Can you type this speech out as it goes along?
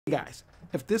Hey guys,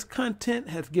 if this content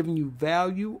has given you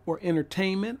value or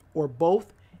entertainment or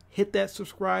both, hit that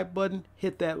subscribe button,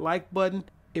 hit that like button.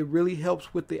 It really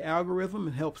helps with the algorithm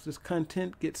and helps this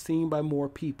content get seen by more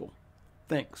people.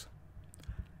 Thanks.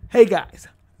 Hey guys,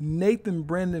 Nathyn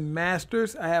Brendan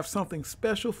Masters. I have something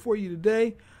special for you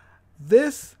today.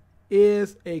 This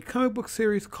is a comic book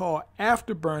series called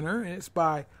Afterburner, and it's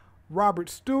by Robert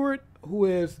Stewart, who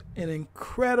is an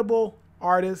incredible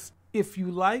artist. If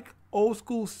you like old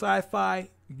school sci-fi,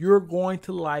 you're going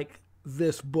to like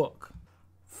this book.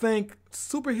 Think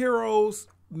superheroes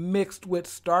mixed with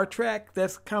Star Trek.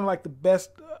 That's kind of like the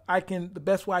best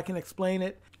way I can explain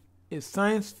it. It's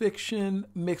science fiction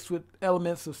mixed with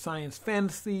elements of science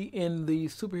fantasy in the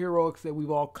superheroics that we've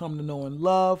all come to know and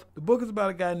love. The book is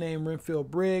about a guy named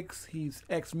Renfield Briggs. He's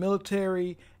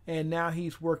ex-military, and now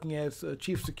he's working as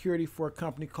chief security for a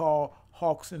company called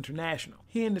Hawks International.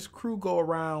 He and his crew go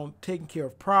around taking care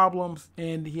of problems,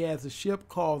 and he has a ship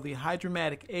called the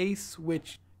Hydromatic Ace,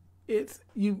 which it's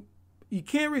you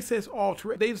can't really say it's all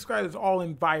terrain. They describe it as all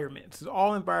environments. It's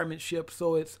all environment ship,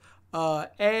 so it's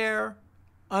air,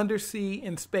 undersea,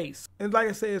 and space. And like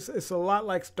I say, it's a lot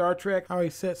like Star Trek, how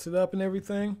he sets it up and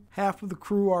everything. Half of the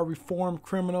crew are reformed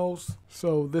criminals,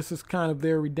 so this is kind of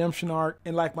their redemption arc.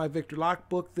 And like my Victor Locke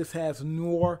book, this has a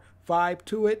Noir vibe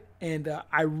to it, and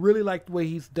I really like the way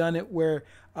he's done it, where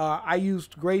I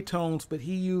used gray tones, but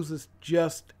he uses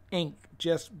just ink,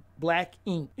 just black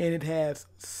ink, and it has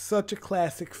such a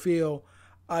classic feel.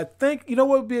 I think, you know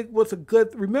what would be, what's a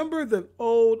good, remember the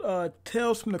old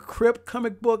Tales from the Crypt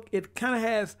comic book? It kind of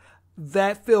has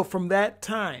that feel from that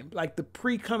time, like the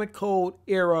pre-comic code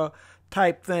era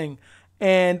type thing.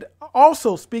 And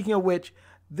also, speaking of which,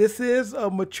 this is a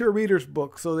mature reader's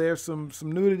book, so there's some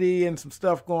nudity and some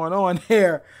stuff going on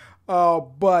there.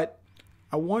 But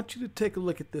I want you to take a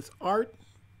look at this art,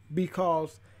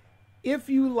 because if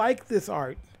you like this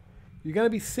art, you're going to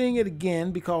be seeing it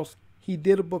again, because he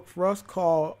did a book for us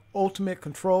called Ultimate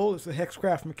Control. It's a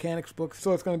Hexcraft Mechanics book,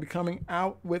 so it's going to be coming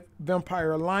out with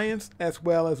Vampire Alliance, as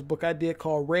well as a book I did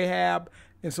called Rahab.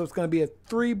 And so it's going to be a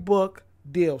 3-book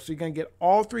deal. So you're going to get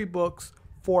all 3 books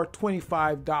for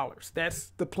 $25.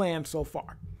 That's the plan so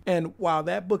far. And while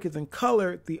that book is in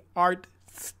color, the art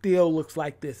still looks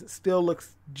like this. It still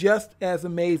looks just as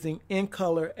amazing in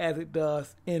color as it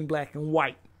does in black and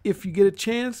white. If you get a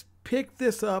chance, pick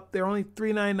this up. They're only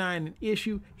 $3.99 an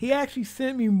issue. He actually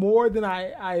sent me more than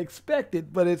I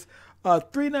expected, but it's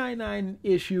 $3.99 an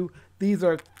issue. These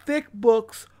are thick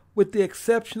books, with the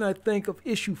exception, I think, of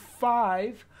issue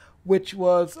 5, which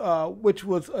was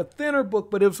a thinner book,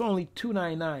 but it was only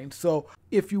 $2.99. So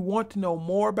if you want to know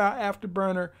more about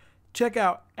Afterburner, check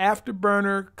out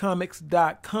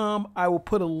afterburnercomics.com. I will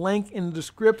put a link in the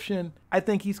description. I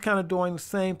think he's kind of doing the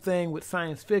same thing with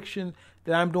science fiction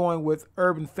that I'm doing with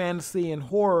urban fantasy and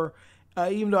horror.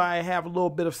 Even though I have a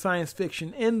little bit of science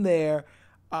fiction in there,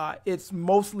 it's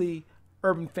mostly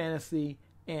urban fantasy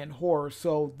and horror.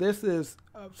 So this is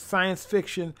science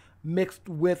fiction mixed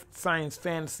with science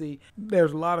fantasy.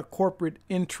 There's a lot of corporate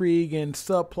intrigue and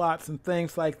subplots and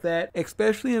things like that,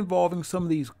 especially involving some of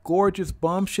these gorgeous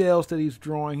bombshells that he's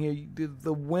drawing here.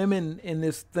 The women in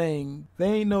this thing, they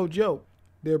ain't no joke.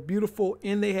 They're beautiful,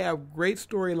 and they have great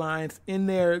storylines in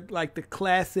there, like the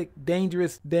classic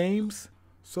Dangerous Dames.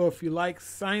 So if you like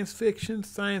science fiction,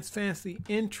 science fantasy,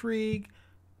 intrigue,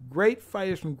 great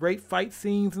fighters, some great fight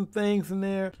scenes and things in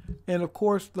there. And of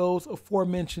course, those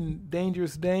aforementioned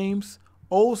Dangerous Dames,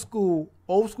 old school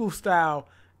style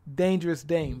Dangerous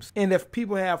Dames. And if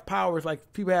people have powers,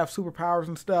 like people have superpowers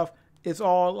and stuff, it's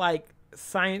all like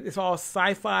science, it's all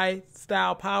sci-fi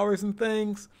style powers and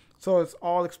things. So it's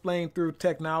all explained through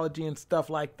technology and stuff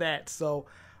like that. So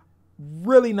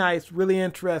really nice, really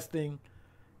interesting.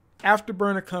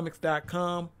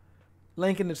 Afterburnercomics.com.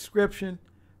 Link in the description.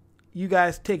 You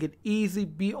guys take it easy.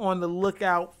 Be on the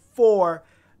lookout for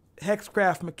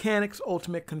Hexcraft Mechanics,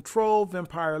 Ultimate Control,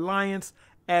 Vampire Alliance,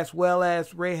 as well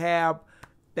as Rahab.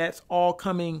 That's all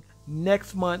coming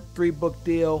next month. 3-book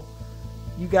deal.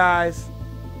 You guys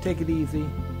take it easy.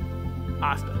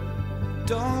 Hasta.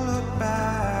 Don't look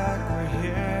back, we're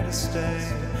here to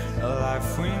stay. A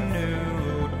life we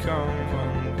knew would come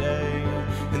one day.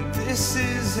 And this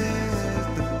is it,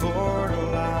 the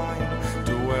borderline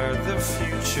to where the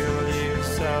future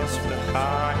leaves us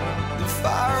behind. The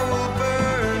fire will burn.